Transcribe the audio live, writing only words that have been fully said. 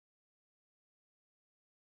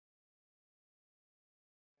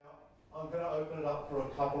I'm going to open it up for a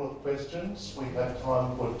couple of questions. We have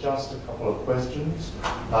time for just a couple of questions.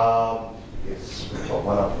 Yes, we've got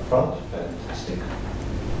one up front. Fantastic.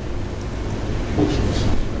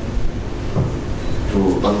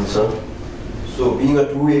 To answer. So being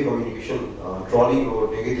a two-way communication, trolling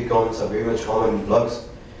or negative comments are very much common in blogs.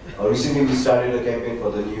 Recently we started a campaign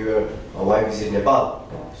for the New Year, Why Visit Nepal.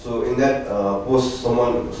 So in that post, some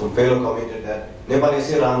fellow commented that Nepal is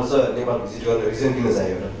here, Nepal visit the reason किन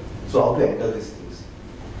चाहियो. So how to handle these things?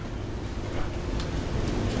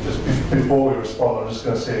 Just before we respond, I'm just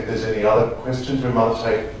going to see if there's any other questions. We might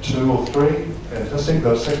take 2 or 3. Fantastic.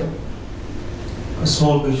 Got a second? A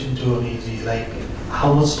small question to Aniji, like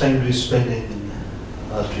how much time do you spend in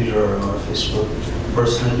Twitter or Facebook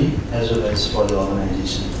personally as well as for the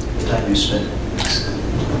organization? The time you spend.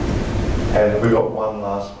 And we've got one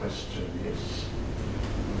last question, yes.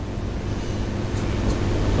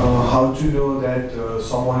 How to know that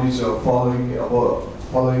someone is following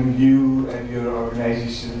you and your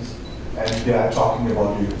organizations and they are talking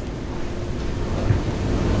about you?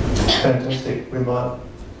 Fantastic. We might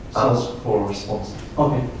ask for a response.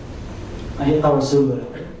 Okay. I यताबाट सुरु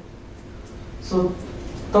गरेँ. So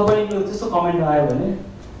तपाईको त्यस्तो comment आयो भने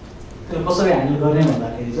त्यसले कसरी handle गर्ने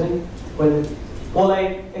भन्दाखेरि चाहिँ पहिले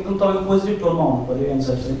पोलाइट एकदम तपाईको पोजिटिभ टोनमा हुनु पर्यो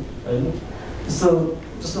एन्सर चाहिँ हैन. सो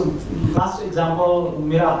जस्तो लास्ट इक्जाम्पल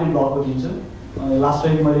मेरो आफ्नै ब्लगको दिन्छु. लास्ट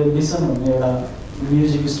विक मैले लिसन भन्ने एउटा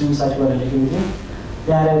म्युजिक स्ट्रिमिङ साइटबाट लेखेको थिएँ.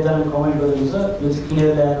 त्यहाँ एकजनाले कमेन्ट गरेको छ, यो चाहिँ किनेर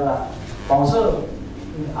ल्याएर पाउँछ,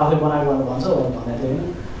 आफूले बनाएको भनेर भन्छ भनेको थियो हैन.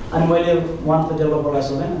 अनि मैले वान अफ द डेभलपरलाई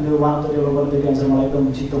सोधेँ, अनि वान अफ द डेभलपरले दिएको एन्सर मलाई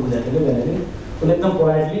एकदम चित्त बुझाएको थियो भनेर उसले एकदम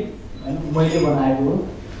पोलाइटली हैन मैले बनाएको हो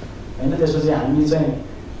हैन. त्यसपछि हामी चाहिँ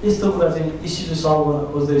यस्तो कुरा चाहिँ इस्यु चाहिँ सल्भ गर्न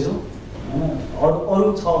खोज्दैछौँ हैन. अरू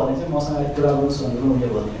छ भने चाहिँ मसँग कुरा गर्नुहोस् भनेर उनले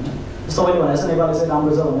भन्यो हैन. जस्तो मैले भनेको छ नेपाली चाहिँ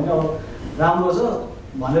राम्रो छ भने अब राम्रो छ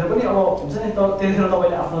भनेर पनि अब हुन्छ नि त्यतिखेर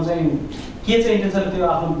तपाईँले आफ्नो चाहिँ के चाहिँ इन्टेन्सन त्यो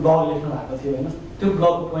आफ्नो ब्लग लेख्नु भएको थियो हैन. त्यो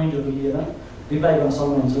ब्लगको पोइन्टहरू लिएर रिप्लाई गर्न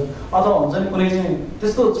सक्नुहुन्छ. अथवा हुन्छ नि कुनै चाहिँ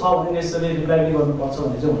त्यस्तो छ भने नेसेसरी रिप्लाई पनि गर्नुपर्छ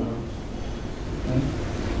भने चाहिँ हुन्न.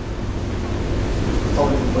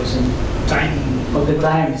 तपाईँको क्वेसन टाइम. ओके,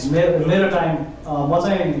 टाइम मेरो टाइम म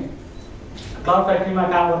चाहिँ क्लाउड फ्याक्ट्रीमा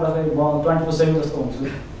काम गर्दाखेरि म 24/7 जस्तो हुन्छु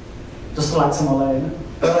जस्तो लाग्छ मलाई हैन.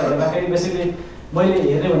 तर हेर्दाखेरि बेसिकली मैले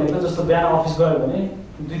हेरेँ भनेको जस्तो बिहान अफिस गयो भने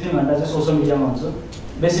 2-3 घन्टा चाहिँ सोसियल मिडियामा हुन्छ.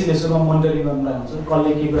 बेसिकली सुरुमा मोनिटरिङ गर्नुलाई हुन्छ, कसले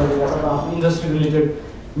के कुरा गरिरहेको छ, अथवा आफ्नो इन्डस्ट्री रिलेटेड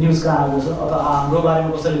न्युज कहाँ आएको छ, अथवा हाम्रो बारेमा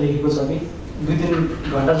कसैले लेखेको छ कि 2-3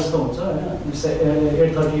 घन्टा जस्तो हुन्छ हैन.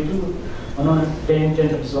 8:30 to भनौँ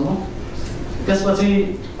 10:30सम्म. त्यसपछि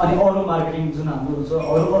अनि अरू मार्केटिङ जुन हाम्रो हुन्छ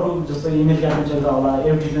अरू जस्तो इमेल क्याम्पेन चलिरहेको होला,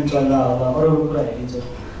 एडभर्टिजमेन्ट चलिरहेको होला, अरू कुरा हेरिन्छ.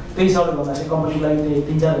 त्यही हिसाबले भन्दाखेरि कम्पनीको लागि त्यही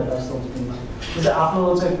 3-4 घन्टा जस्तो हुन्छ दिनमा. त्यो चाहिँ आफ्नो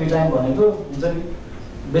चाहिँ फ्री टाइम भनेको हुन्छ नि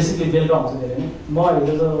बेसिकली बेलुका हुन्छ धेरै नै. म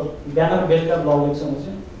हिजो त बिहान र बेलुका ब्लग लेख्छु भने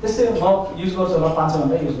चाहिँ त्यस्तै म युज गर्छु होला 5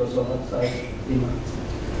 घन्टा युज गर्छु होला सायद दिनमा.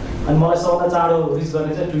 अनि मलाई सबभन्दा चाँडो रिच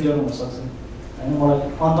गर्ने चाहिँ ट्विटर हुनसक्छ होइन. मलाई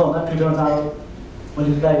अन्तभन्दा ट्विटरमा चाँडो मैले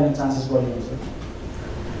रिप्लाई गर्ने चान्सेस बढी हुन्छ.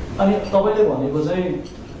 अनि तपाईँले भनेको चाहिँ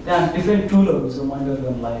त्यहाँ डिफ्रेन्ट टुलहरू छ मोनिटर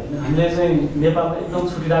गर्नलाई होइन. हामीले चाहिँ नेपालमा एकदम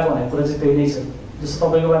छुटिरहेको भनेको कुरा चाहिँ त्यही नै छ. जस्तो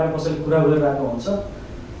तपाईँको बारेमा कसैले कुरा गरिरहेको हुन्छ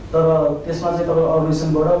तर त्यसमा चाहिँ तपाईँको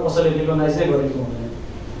अर्गनाइजेसनबाट कसैले रिकगनाइजै गरेको हुँदैन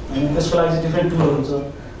होइन. त्यसको लागि चाहिँ डिफ्रेन्ट टुलहरू छ.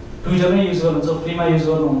 ट्विटरमै युज गर्नुहुन्छ, फ्रीमा युज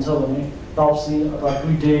गर्नुहुन्छ भने टप्सी अथवा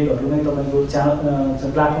ट्विटेकहरू नै तपाईँको च्यानल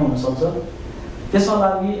प्लेटफर्म हुनसक्छ. त्यसमा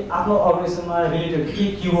लागि आफ्नो अर्गनाइजेसनमा रिलेटेड के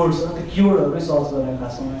किवर्ड छ त्यो किवर्डहरू नै सर्च गर्ने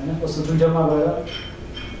खासमा होइन. जस्तो ट्विटरमा गएर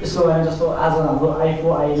यसको बारेमा जस्तो आज हाम्रो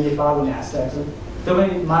आई नेपाल भन्ने ह्यासट्याग छ, त्यो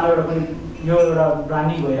पनि मानव एउटा पनि यो एउटा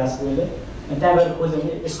ब्रान्डिङ भइरहेको छ अहिले. अनि त्यहाँ गएर खोज्यो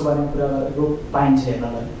भने यसको बारेमा कुरा गरेको पाइन्छ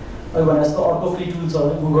हेर्नलाई. अहिले भने जस्तो अर्को फ्री टुल छ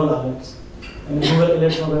भने गुगल एलर्ट्स. अनि गुगल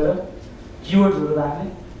एलर्ट्समा गएर किवर्ड्सहरू राख्ने,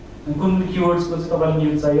 कुन किवर्ड्सको चाहिँ तपाईँलाई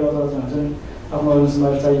न्युज चाहियो अथवा हुन्छ नि आफ्नो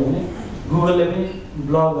अर्गनाइजेसनबाट चाहियो भने गुगलले पनि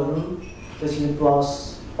ब्लगहरू त्यसपछि प्लस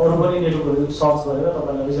अरू पनि नेटवर्कहरू सर्च गरेर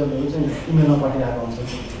तपाईँलाई रिजल्टहरू चाहिँ इमेलमा पठाइरहेको हुन्छ.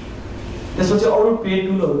 त्यसपछि अरू पेड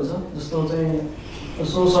टुलहरू छ जस्तो चाहिँ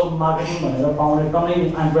सोर्स अफ मार्केटिङ भनेर पाउने टन्नै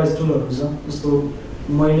एन्टरप्राइज टुलहरू छ. जस्तो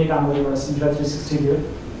मैले काम गरेको एउटा सिम्प्ला 360 थियो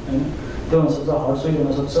होइन. त्यो हुनसक्छ, हटसुइट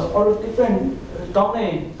हुनसक्छ, अरू डिफ्रेन्ट टन्नै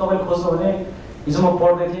तपाईँले खोज्नु भने हिजो म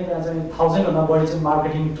पढ्दै थिएँ त्यहाँ चाहिँ 1000भन्दा बढी चाहिँ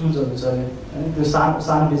मार्केटिङ टुल्सहरू छ अरे होइन. त्यो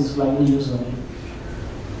सानो बिजनेसको लागि युज गर्ने.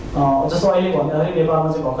 जस्तो अहिले भन्दाखेरि नेपालमा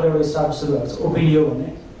चाहिँ भर्खर एउटा स्टार्टअप सुरु भएको छ ओपिनियो भन्ने.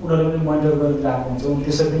 उनीहरूले पनि मोनिटर गरिरहेको हुन्छ,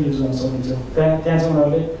 त्यसरी पनि युज गर्न सकिन्छ. त्यहाँ चाहिँ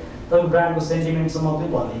उनीहरूले तपाईँको ब्रान्डको सेन्टिमेन्टसम्म पनि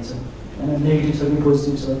भनिदिन्छ होइन. नेगेटिभ छ कि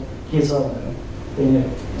पोजिटिभ छ के छ भनेर. त्यही नै.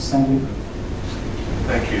 Thank you.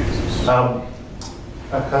 Thank you.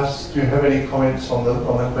 Akash, do you have any comments on the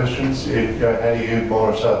questions? How do you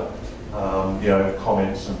monitor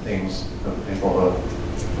comments and things that people are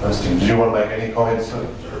posting. Did you want to make any comments?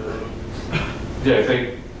 Yeah, I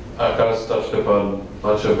think Akash touched upon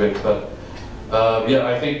much of it, but yeah,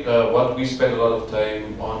 I think what we spend a lot of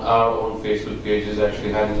time on our own Facebook page is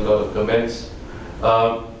actually handling a lot of comments.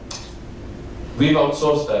 We've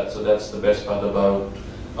outsourced that, so that's the best part about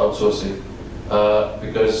outsourcing.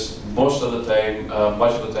 Because most of the time,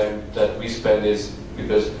 much of the time that we spend is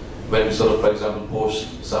because when we sort of, for example,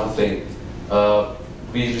 post something,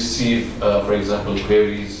 we receive, for example,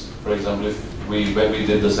 queries. For example, when we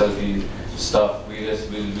did the selfie stuff, we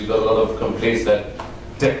got a lot of complaints that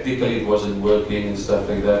technically it wasn't working and stuff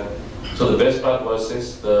like that. So the best part was,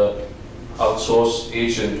 since the outsourced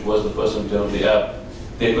agent was the person who developed the app,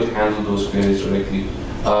 they could handle those queries directly.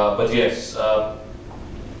 But yes,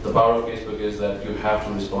 the power of Facebook is that you have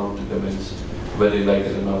to respond to comments, whether you like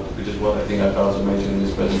it or not, which is what I think I also mentioned in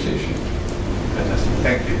this presentation. Fantastic,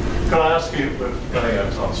 thank you. Can I ask you, we're running out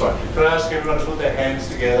of time, sorry. Can I ask everyone to put their hands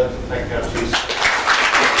together to thank our chiefs?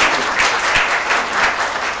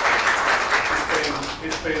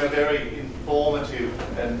 It's been a very informative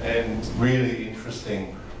and really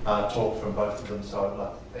interesting talk from both of them, so I'd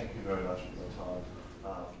like to thank you very much.